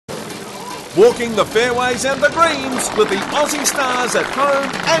Walking the fairways and the greens with the Aussie stars at home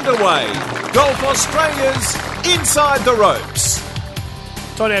and away. Golf Australia's Inside the Ropes.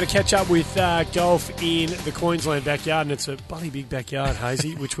 Time now to catch up with golf in the Queensland backyard, and it's a bloody big backyard,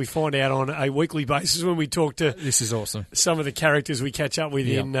 Hazy, which we find out on a weekly basis when we talk to this is awesome. Some of the characters we catch up with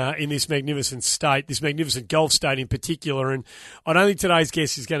in this magnificent state, this magnificent golf state in particular. And I don't think today's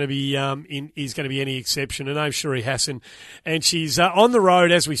guest is going to be any exception. Her name's Sheree Hasson, and she's on the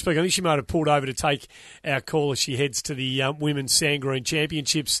road as we speak. I think she might have pulled over to take our call as she heads to the Women's Sand Green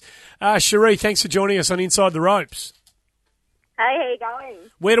Championships. Sheree, thanks for joining us on Inside the Ropes. Hey, how you going?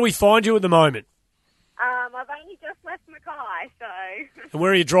 Where do we find you at the moment? I've only just left Mackay, so... And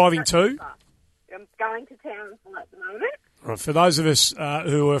where are you driving to? I'm going to Townsville at the moment. Right, for those of us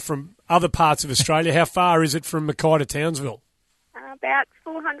who are from other parts of Australia, how far is it from Mackay to Townsville? About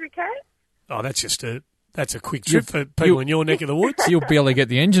 400k. Oh, that's a quick trip for people in your neck of the woods. You'll barely get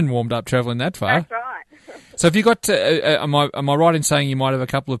the engine warmed up travelling that far. That's right. So have you got... am I right in saying you might have a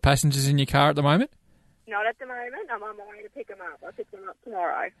couple of passengers in your car at the moment? Not at the moment. I'm on my way to pick them up. I'll pick them up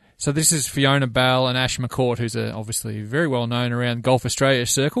tomorrow. So this is Fiona Bell and Ash McCourt, who's obviously very well known around Golf Australia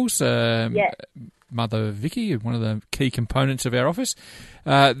circles. Yes. Mother Vicky, one of the key components of our office.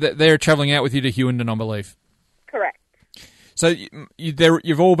 They're travelling out with you to Hewenden, I believe. Correct. So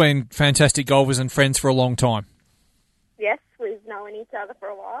you've all been fantastic golfers and friends for a long time. Yes, we've known each other for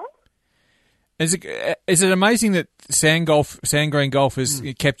a while. Is it amazing that sand green golf has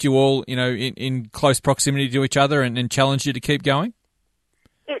kept you all, in close proximity to each other and challenged you to keep going?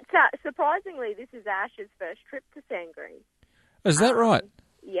 It's surprisingly, this is Ash's first trip to sand green. Is that right?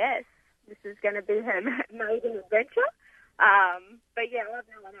 Yes, this is going to be her maiden adventure. But yeah, I've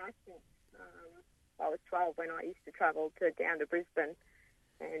known Ash since I was 12 when I used to travel down to Brisbane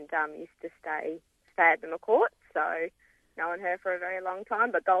and used to stay at the McCourt. So known her for a very long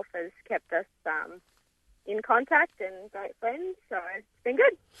time, but golf has kept us in contact and great friends, so it's been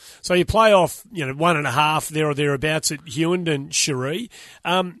good. So you play off, 1.5 there or thereabouts at Hewenden, Sheree.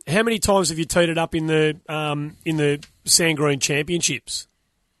 How many times have you teed it up in the Sand Green Championships?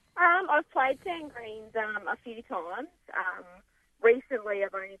 I've played sand greens a few times. Recently,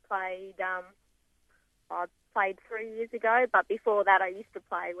 I've only played. I played 3 years ago, but before that, I used to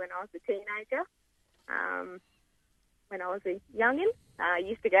play when I was a teenager. When I was a youngin, I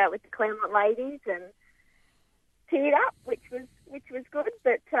used to go out with the Claremont ladies and tee it up, which was good.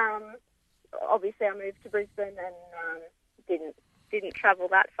 But obviously, I moved to Brisbane and didn't travel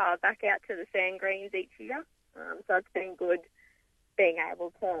that far back out to the sand greens each year. So it's been good being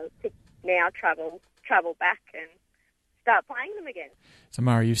able to now travel back and start playing them again. So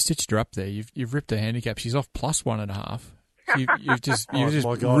Maher, you've stitched her up there. You've ripped her handicap. She's off plus 1.5. You've just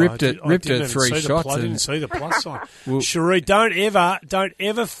ripped it 3 shots. I didn't see the plus sign. Sheree, don't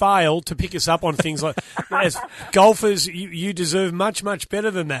ever fail to pick us up on things like as golfers. You deserve much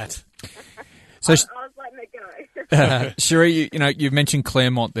better than that. So I was letting it go. Sheree, you've mentioned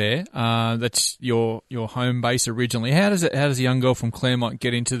Claremont there. That's your home base originally. How does a young girl from Claremont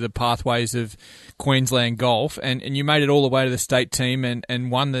get into the pathways of Queensland golf? And you made it all the way to the state team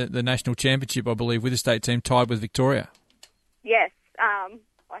and won the national championship, I believe, with the state team, tied with Victoria. Yes, I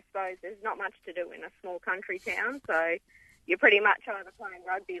suppose there's not much to do in a small country town, so you're pretty much either playing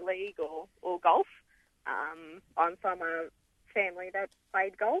rugby league or golf. I'm from a family that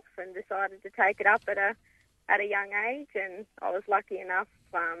played golf and decided to take it up at a young age, and I was lucky enough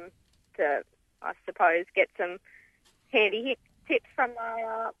to, I suppose, get some handy tips from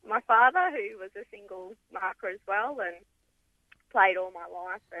my father, who was a single marker as well and played all my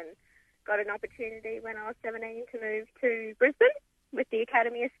life, and got an opportunity when I was 17 to move to Brisbane with the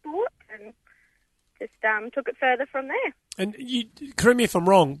Academy of Sport and just took it further from there. And correct me if I'm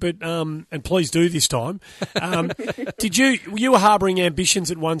wrong, but and please do this time. Did you were harbouring ambitions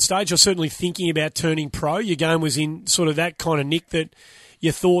at one stage, or certainly thinking about turning pro? Your game was in sort of that kind of nick that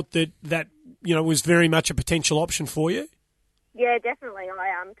you thought that was very much a potential option for you? Yeah, definitely.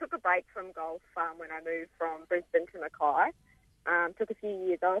 I took a break from golf when I moved from Brisbane to Mackay. Took a few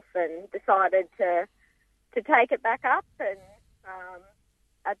years off and decided to take it back up, and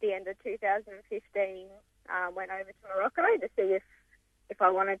at the end of 2015 went over to Morocco to see if I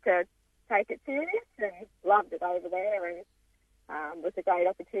wanted to take it serious, and loved it over there, and was a great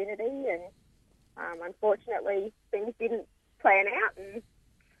opportunity, and unfortunately things didn't plan out and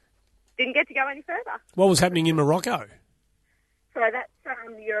didn't get to go any further. What was happening in Morocco? So that's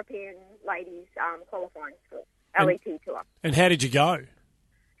the European ladies qualifying school. LET tour. And how did you go?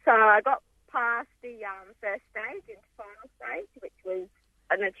 So I got past the first stage into final stage, which was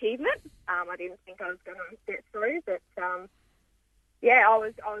an achievement. I didn't think I was going to get through, but yeah, I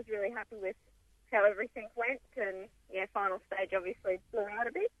was really happy with how everything went, and final stage obviously blew out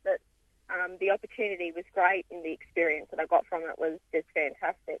a bit, but the opportunity was great, and the experience that I got from it was just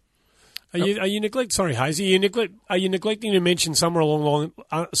fantastic. Are you neglecting to mention somewhere along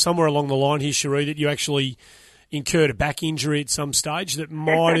the line here, Sheree, that you actually incurred a back injury at some stage that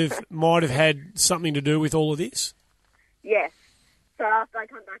might have had something to do with all of this? Yes. So after I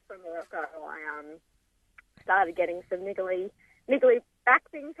come back from Morocco, I started getting some niggly back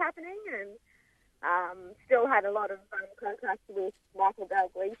things happening, and still had a lot of contact with Michael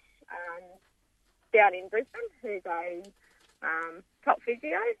Dalglish down in Brisbane, who's a top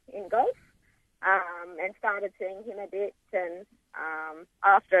physio in golf, and started seeing him a bit. And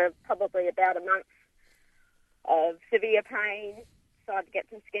after probably about a month of severe pain, decided to get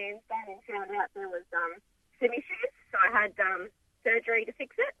some scans done and found out there was some issues. So I had surgery to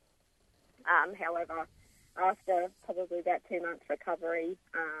fix it. However, after probably about 2 months recovery,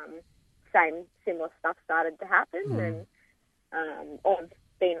 similar stuff started to happen, and I've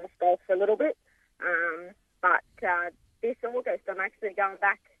been off golf for a little bit. But this August, I'm actually going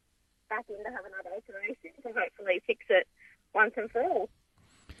back in to have another operation to hopefully fix it once and for all.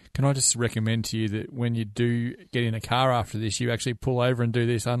 Can I just recommend to you that when you do get in a car after this, you actually pull over and do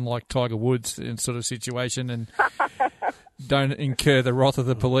this, unlike Tiger Woods in sort of situation, and don't incur the wrath of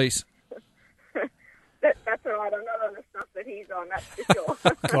the police. That's all right. I'm not on the stuff that he's on, that's for sure.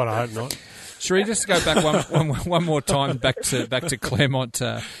 God, I hope not. Sheree, just to go back one more time back to Claremont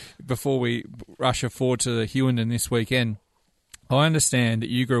before we rush forward to the Hughenden this weekend. I understand that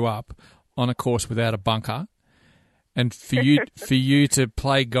you grew up on a course without a bunker, and for you to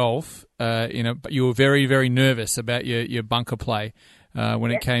play golf, you were very, very nervous about your bunker play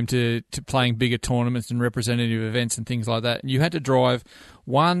when it came to playing bigger tournaments and representative events and things like that. And you had to drive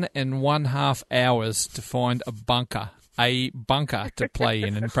 1.5 hours to find a bunker to play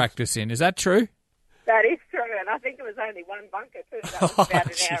in and practice in. Is that true? That is true, and I think it was only one bunker too. That was about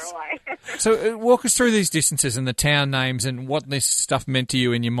an hour away. So walk us through these distances and the town names and what this stuff meant to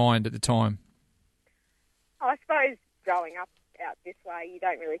you in your mind at the time. I suppose growing up out this way, you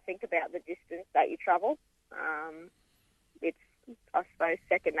don't really think about the distance that you travel. It's, I suppose,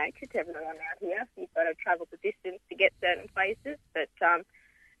 second nature to everyone out here. You've got to travel the distance to get certain places, but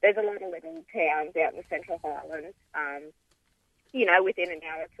there's a lot of little towns out in the Central Highlands, within an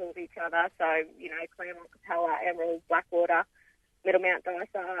hour or two of each other. So, Claremont, Capella, Emerald, Blackwater, Middle Mount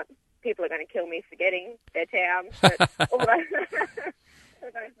Dysart. People are going to kill me forgetting their towns, but all those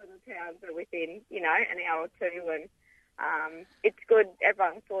little towns are within, an hour or two, and it's good.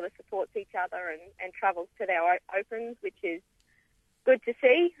 Everyone sort of supports each other and travels to their opens, which is good to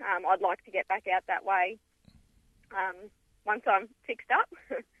see. I'd like to get back out that way once I'm fixed up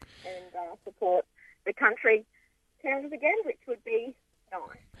and support the country towns again, which would be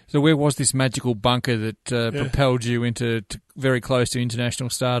nice. So where was this magical bunker that propelled you into very close to international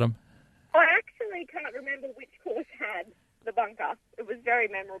stardom? I actually can't remember which course had the bunker. It was very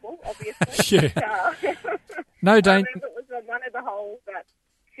memorable, obviously. Yeah. I remember it was on one of the holes that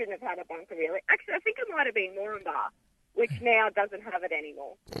shouldn't have had a bunker, really. Actually, I think it might have been Moranbah, which now doesn't have it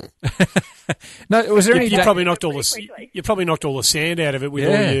anymore. No, was there any? You probably knocked all the sand out of it with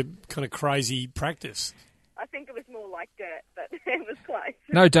all your kind of crazy practice. I think it was more like dirt, but it was close.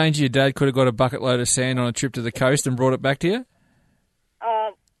 No danger your dad could have got a bucket load of sand on a trip to the coast and brought it back to you?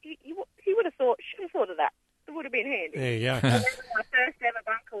 He should have thought of that. It would have been handy. There you go. I remember my first ever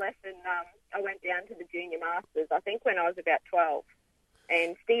bunker lesson, I went down to the Junior Masters, I think when I was about 12,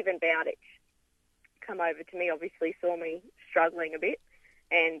 and Stephen Bowditch come over to me, obviously saw me struggling a bit,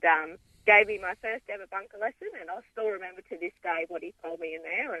 and gave me my first ever bunker lesson, and I still remember to this day what he told me in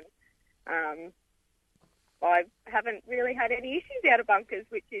there, and I haven't really had any issues out of bunkers,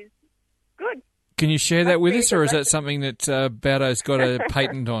 which is good. Can you share that with us, or is that something that Bowdo's got a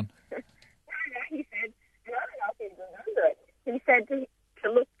patent on? No, he said, and I don't know if he remember it, he said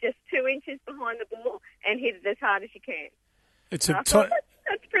to look just 2 inches behind the ball and hit it as hard as you can. It's that's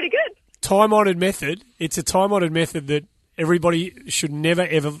pretty good. Time-honoured method. It's a time-honoured method that everybody should never,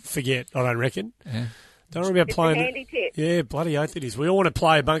 ever forget, I don't reckon. Yeah. Don't worry about playing. It's a handy tip. Yeah, bloody oath it is. We all want to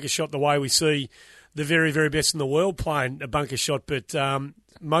play a bunker shot the way we see the very, very best in the world playing a bunker shot, but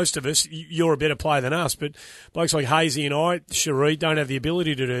most of us, you're a better player than us, but blokes like Hazy and I, Sheree, don't have the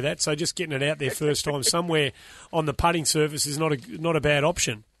ability to do that, so just getting it out there first time somewhere on the putting surface is not a bad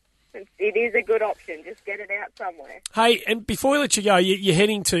option. It is a good option. Just get it out somewhere. Hey, and before we let you go, you're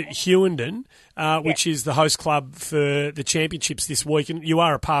heading to Hughenden, which is the host club for the championships this week, and you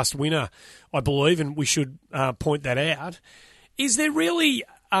are a past winner, I believe, and we should point that out. Is there really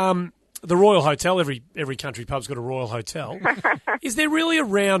the Royal Hotel. Every country pub's got a Royal Hotel. Is there really a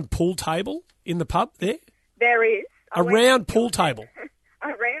round pool table in the pub there? There is. A round pool table? A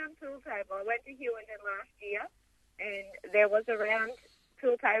round pool table. I went to Hewenden last year, and there was a round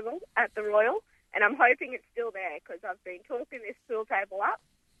pool table at the Royal, and I'm hoping it's still there because I've been talking this pool table up,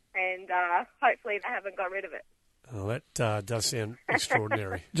 and hopefully they haven't got rid of it. Oh, that does sound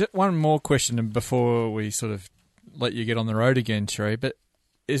extraordinary. Just one more question before we sort of let you get on the road again, Sheree, but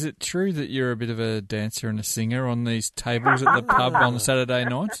is it true that you're a bit of a dancer and a singer on these tables at the pub on Saturday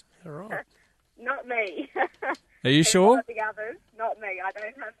nights? All right. Not me. Are you sure? Not the others. Not me. I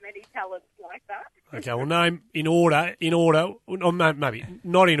don't have many talents like that. Okay, well, name in order, or maybe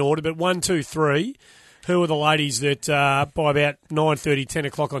not in order, but 1, 2, 3. Who are the ladies that by about 9:30, 10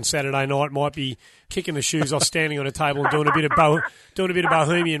 o'clock on Saturday night might be kicking the shoes off, standing on a table and doing a bit of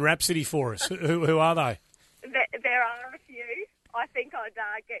Bohemian Rhapsody for us? Who are they? There are a few. I think I'd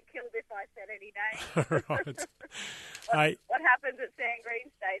get killed if I said any names. Right. What happens at Sand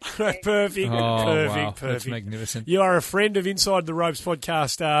Green stays. Perfect. Wow. Perfect. That's magnificent. You are a friend of Inside the Ropes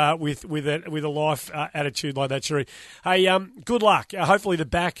podcast with a life attitude like that, Sheree. Hey, good luck. Hopefully the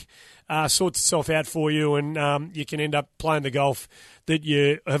back sorts itself out for you, and you can end up playing the golf that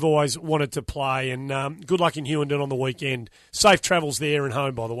you have always wanted to play. And good luck in Hewenden on the weekend. Safe travels there and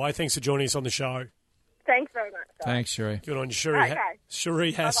home, by the way. Thanks for joining us on the show. Thanks very much, guys. Thanks, Sheree. Good on you, Sheree. Okay.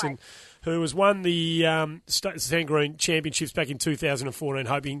 Sheree Hasson, Bye-bye. who has won the Sand Green Championships back in 2014,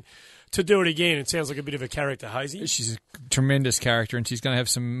 hoping to do it again. It sounds like a bit of a character, Hazy. She's a tremendous character, and she's going to have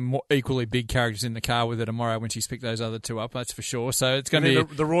some more equally big characters in the car with her tomorrow when she's picked those other two up, that's for sure. So it's going to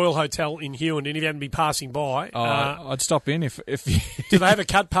be... The Royal Hotel in Hewenden, if you hadn't been passing by... I'd stop in if do they have a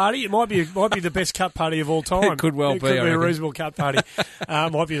cut party? It might be the best cut party of all time. It could well be. It could I be a reckon. reasonable cut party.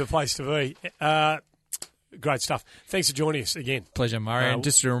 Might be the place to be. Great stuff. Thanks for joining us again. Pleasure, Murray. And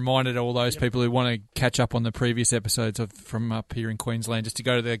just a reminder to all those people who want to catch up on the previous episodes from up here in Queensland, just to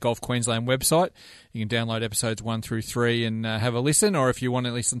go to the Golf Queensland website. You can download episodes 1 through 3 and have a listen. Or if you want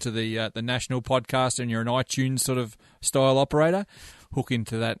to listen to the national podcast and you're an iTunes sort of style operator, hook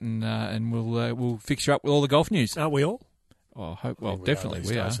into that and we'll fix you up with all the golf news. Aren't we all? Oh, definitely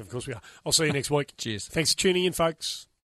we are. Of course we are. I'll see you next week. Cheers. Thanks for tuning in, folks.